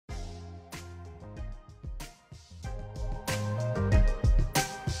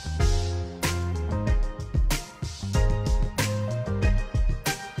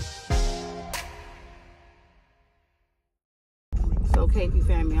KP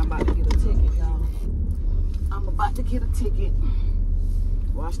family, I'm about to get a ticket, y'all. I'm about to get a ticket.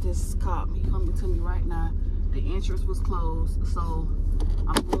 Watch this cop. He coming to me right now. The entrance was closed, so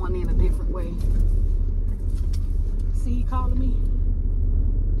I'm going in a different way. See, he calling me.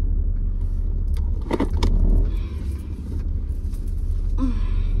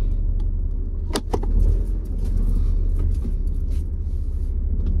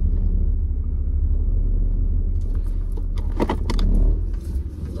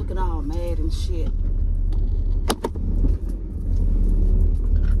 Looking all mad and shit.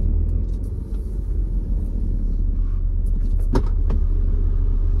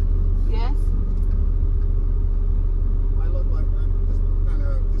 Yes? I look like I'm just kind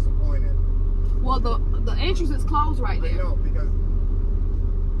of disappointed. Well, the entrance is closed right I there. know, because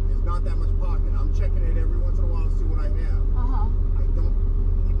there's not that much parking. I'm checking it every once in a while to see what I have. Uh-huh. I don't,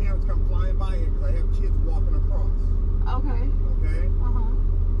 any parents come flying by here because I have kids walking across. Okay. Okay? Uh-huh.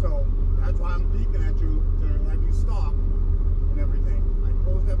 So that's why I'm beeping at you to have you stop and everything. I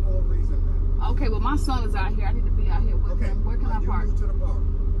closed that for a reason, man. Okay, well, my son is out here. I need to be out here with him. Where can I park? You new to the park?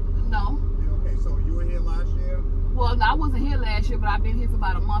 No. Yeah, okay, so you were here last year? Well, no, I wasn't here last year, but I've been here for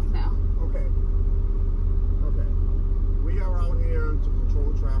about a month now. Okay. Okay. We are out here to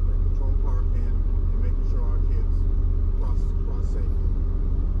control traffic, control parking, and making sure our kids cross safely.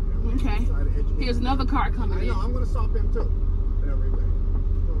 And we Okay. try to educate Here's them. another car coming I in. know, I'm going to stop him too, and everything.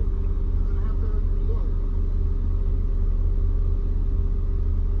 So, I'm going to have to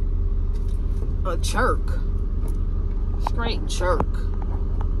go. A jerk. Straight jerk.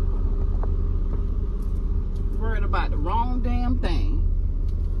 Worried about the wrong damn thing.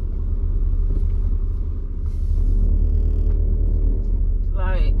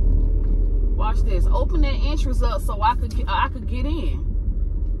 Like, watch this. Open that entrance up so I could get in.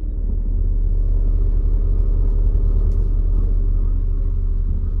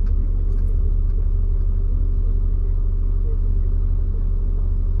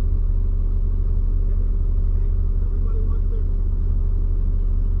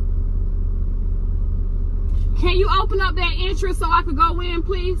 Can you open up that entrance so I could go in,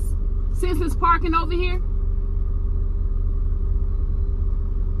 please? Since it's parking over here.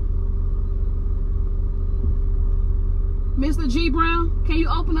 Mr. G. Brown, can you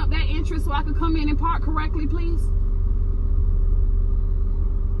open up that entrance so I can come in and park correctly, please?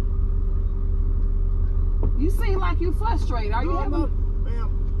 You seem like you're frustrated. Are you having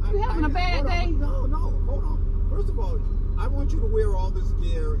a bad day? No, hold on. First of all, I want you to wear all this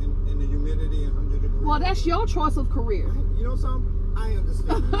gear in the humidity and 100 degrees. Well, that's your choice of career. You know something? I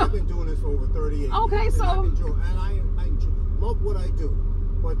understand. I've been doing this for over 38 years. Okay, so... I love what I do.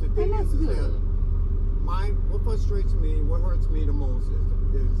 But the thing is that what frustrates me, what hurts me the most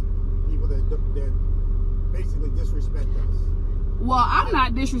is people that basically disrespect us. Well, I'm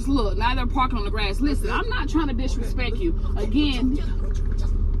not disrespectful. Look, now they're parking on the grass. Listen, I'm not trying to disrespect you. Again...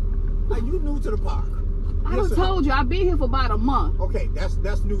 Are you new to the park? I done told you, I've been here for about a month. Okay,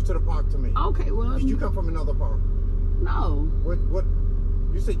 that's new to the park to me. Okay, well... Did you come from another park? No. What?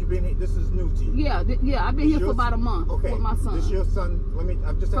 You said you've been here, this is new to you? Yeah, I've been here for about a month with my son. This your son,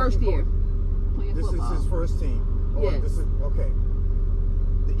 I'm just first asking year. Playing this football. is his first team. Oh, yes. This is, okay.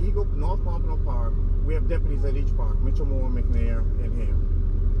 The Eagle, North Pompano Park, we have deputies at each park, Mitchell Moore, McNair, and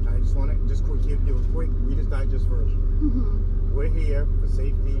him. I just want to give you a quick Reader's Digest version. Mm-hmm. We're here for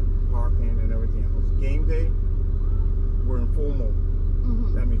safety, parking, and everything else. Game day, we're in full mode.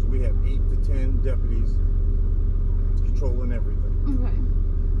 Mm-hmm. That means we have 8 to 10 deputies controlling everything. Okay.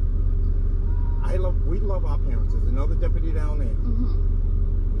 We love our parents. There's another deputy down there.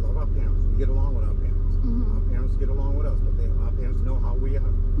 Mm-hmm. We love our parents. We get along with our parents. Mm-hmm. Our parents get along with us, but our parents know how we are.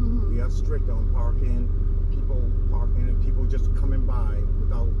 Mm-hmm. We are strict on parking, and people just coming by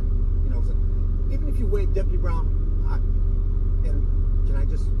without, so even if you wait, Deputy Brown, and can I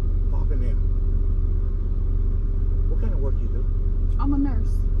just pop in there? What kind of work do you do? I'm a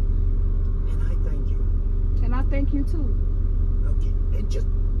nurse. And I thank you. And I thank you too. Okay, and just,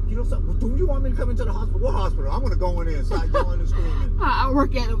 something, do you want me to come into the hospital? What hospital? I'm going to go in there and start yelling and screaming. I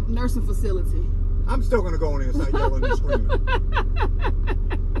work at a nursing facility. I'm still going to go in there and start yelling and screaming.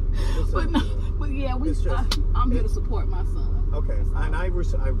 But yeah, I'm here to support my son. Okay, and I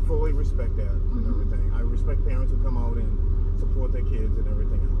fully respect that and everything. I respect parents who come out and support their kids and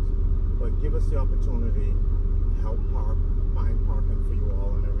everything else. But give us the opportunity to help find parking for you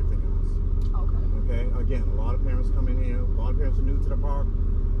all and everything else. Okay? Again, a lot of parents come in here, a lot of parents are new to the park.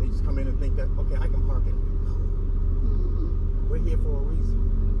 They just come in and think that, okay, I can park it. No. Mm-hmm. We're here for a reason.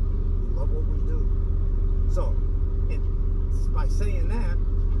 We love what we do. So, by saying that,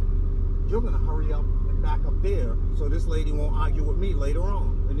 you're going to hurry up back up there so this lady won't argue with me later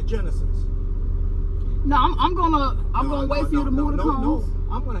on in the Genesis. No, I'm gonna wait for you to move the cones.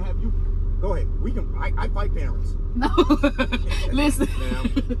 No, I'm gonna have you. Go ahead. We can. I fight parents. No, listen.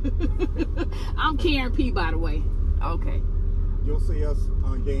 I'm Karen P, by the way. Okay. You'll see us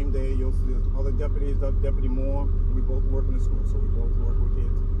on game day. You'll see other deputies, Deputy Moore. We both work in the school, so we both work with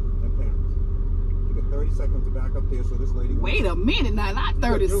kids and parents. You got 30 seconds to back up there so this lady. Wait a minute now, not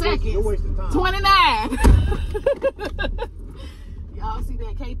 30 seconds. You're wasting time. 29. Y'all see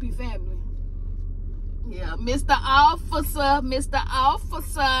that, KP family? Yeah, Mr. Officer, Mr.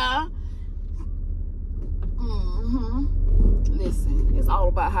 Officer. Listen, it's all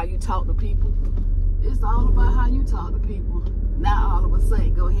about how you talk to people. It's all about how you talk to people. Now all of a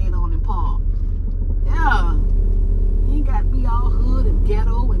sudden, go ahead on and park. Yeah. You ain't got to be all hood and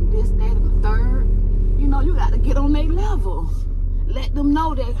ghetto and this, that, and the third. You know, you got to get on their level. Let them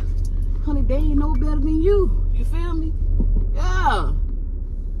know that, honey, they ain't no better than you. You feel me? Yeah.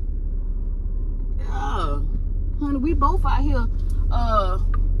 Yeah. Honey, we both out here,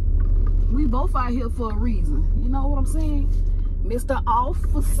 for a reason. You know what I'm saying? Mr.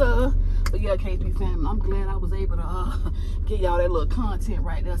 Officer. But yeah, KP family, I'm glad I was able to get y'all that little content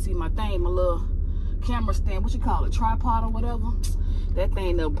right there. See my thing, my little camera stand, what you call it, tripod or whatever. That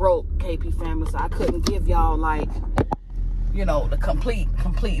thing that broke, KP family, so I couldn't give y'all, like, you know, the complete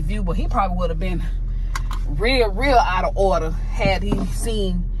view. But he probably would have been real out of order had he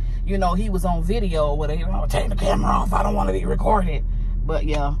seen, you know, he was on video or whatever. I'm taking the camera off, I don't want to be recorded. But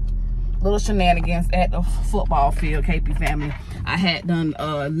yeah, little shenanigans at the football field, KP family. I had done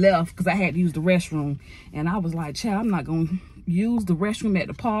left because I had to use the restroom, and I was like, child, I'm not gonna use the restroom at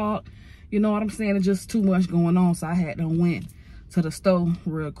the park. You know what I'm saying? It's just too much going on, so I had done went to the store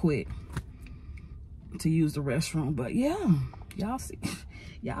real quick to use the restroom. But yeah, y'all see,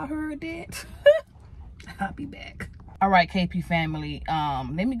 y'all heard that. I'll be back. All right, KP family,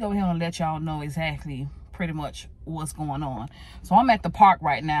 let me go ahead and let y'all know exactly pretty much what's going on. So I'm at the park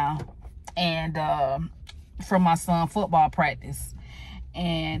right now, and from my son's football practice,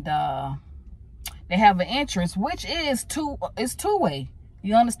 and they have an entrance which is two-way.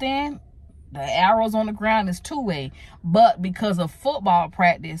 You understand? The arrows on the ground is two-way, but because of football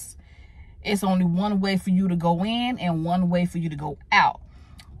practice, it's only one way for you to go in and one way for you to go out.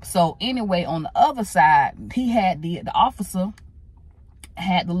 So anyway, on the other side, he had the officer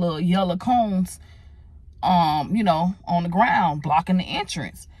had the little yellow cones, you know, on the ground blocking the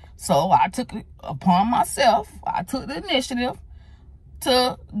entrance. So I took it upon myself. I took the initiative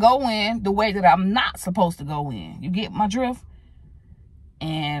to go in the way that I'm not supposed to go in. You get my drift?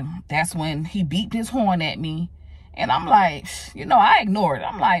 And that's when he beeped his horn at me. And I'm like, you know, I ignored it.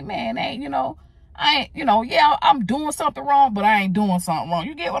 I'm like, man, ain't, you know, I ain't, you know, yeah, I'm doing something wrong, but I ain't doing something wrong.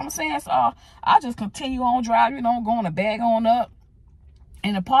 You get what I'm saying? So I just continue on drive, you know, going to bag on up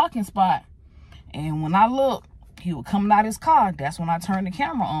in the parking spot. And when I looked, he was coming out his car. That's when I turned the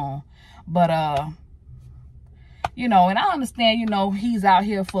camera on. But, you know, and I understand, you know, he's out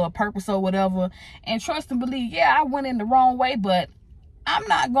here for a purpose or whatever. And trust and believe, yeah, I went in the wrong way, but I'm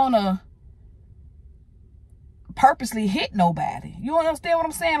not going to purposely hit nobody. You understand what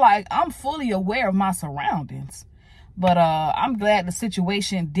I'm saying? Like, I'm fully aware of my surroundings. But I'm glad the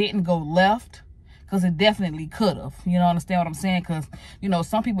situation didn't go left, because it definitely could have. You know, understand what I'm saying? Because, you know,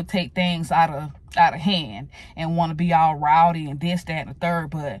 some people take things out of hand and want to be all rowdy and this, that, and the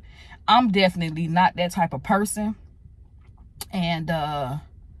third. But I'm definitely not that type of person. And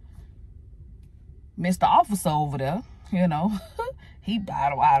Mr. Officer over there, you know,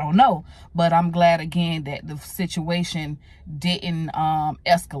 I don't know. But I'm glad, again, that the situation didn't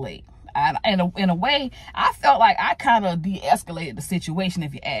escalate. In a way, I felt like I kind of de-escalated the situation,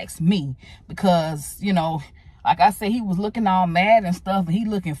 if you ask me. Because, you know, like I said, he was looking all mad and stuff. And he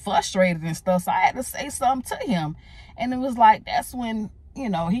looking frustrated and stuff. So I had to say something to him. And it was like, that's when, you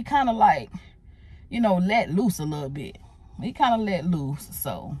know, he kind of like, you know, let loose a little bit. He kind of let loose.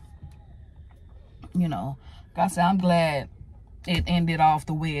 So, you know, like I said, I'm glad it ended off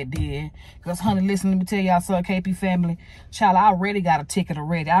the way it did. Because, honey, listen, let me tell y'all something, KP family. Child, I already got a ticket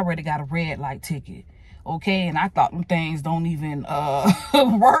already. I already got a red light ticket. Okay? And I thought them things don't even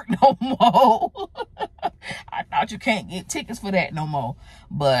work no more. I thought you can't get tickets for that no more.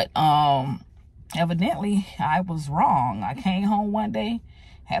 But evidently, I was wrong. I came home one day,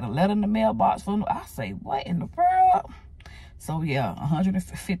 had a letter in the mailbox from, I say, what in the world? So yeah,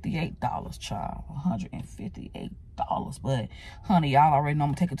 $158, child. $158. But honey, y'all already know I'm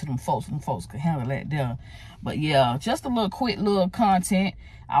gonna take it to them folks. Them folks can handle that there. But yeah, just a little quick little content.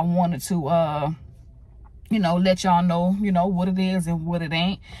 I wanted to you know, let y'all know, you know, what it is and what it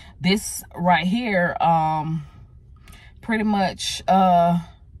ain't. This right here, pretty much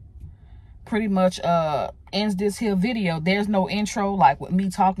ends this here video. There's no intro, like with me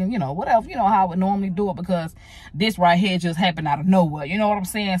talking, you know, whatever, you know how I would normally do it, because this right here just happened out of nowhere. You know what I'm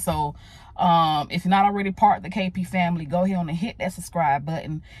saying? So if you're not already part of the KP family, go ahead and hit that subscribe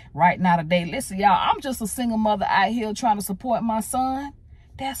button right now today. Listen, y'all, I'm just a single mother out here trying to support my son.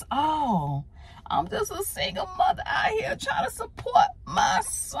 That's all. I'm just a single mother out here trying to support my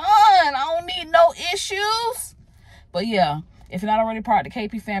son. I don't need no issues. But yeah, if you're not already part of the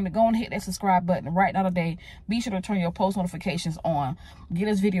KP family, go and hit that subscribe button right now today. Be sure to turn your post notifications on. Give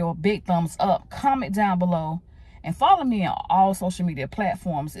this video a big thumbs up. Comment down below. And follow me on all social media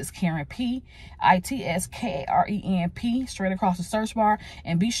platforms. It's Karen P, ITSKRENP, straight across the search bar.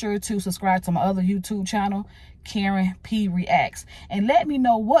 And be sure to subscribe to my other YouTube channel, Karen P Reacts. And let me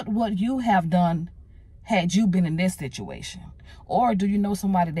know what would you have done had you been in this situation. Or do you know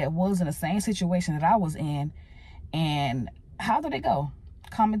somebody that was in the same situation that I was in? And how did it go?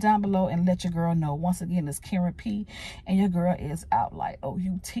 Comment down below and let your girl know. Once again, it's Karen P, and your girl is out like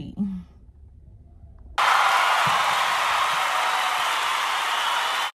OUT.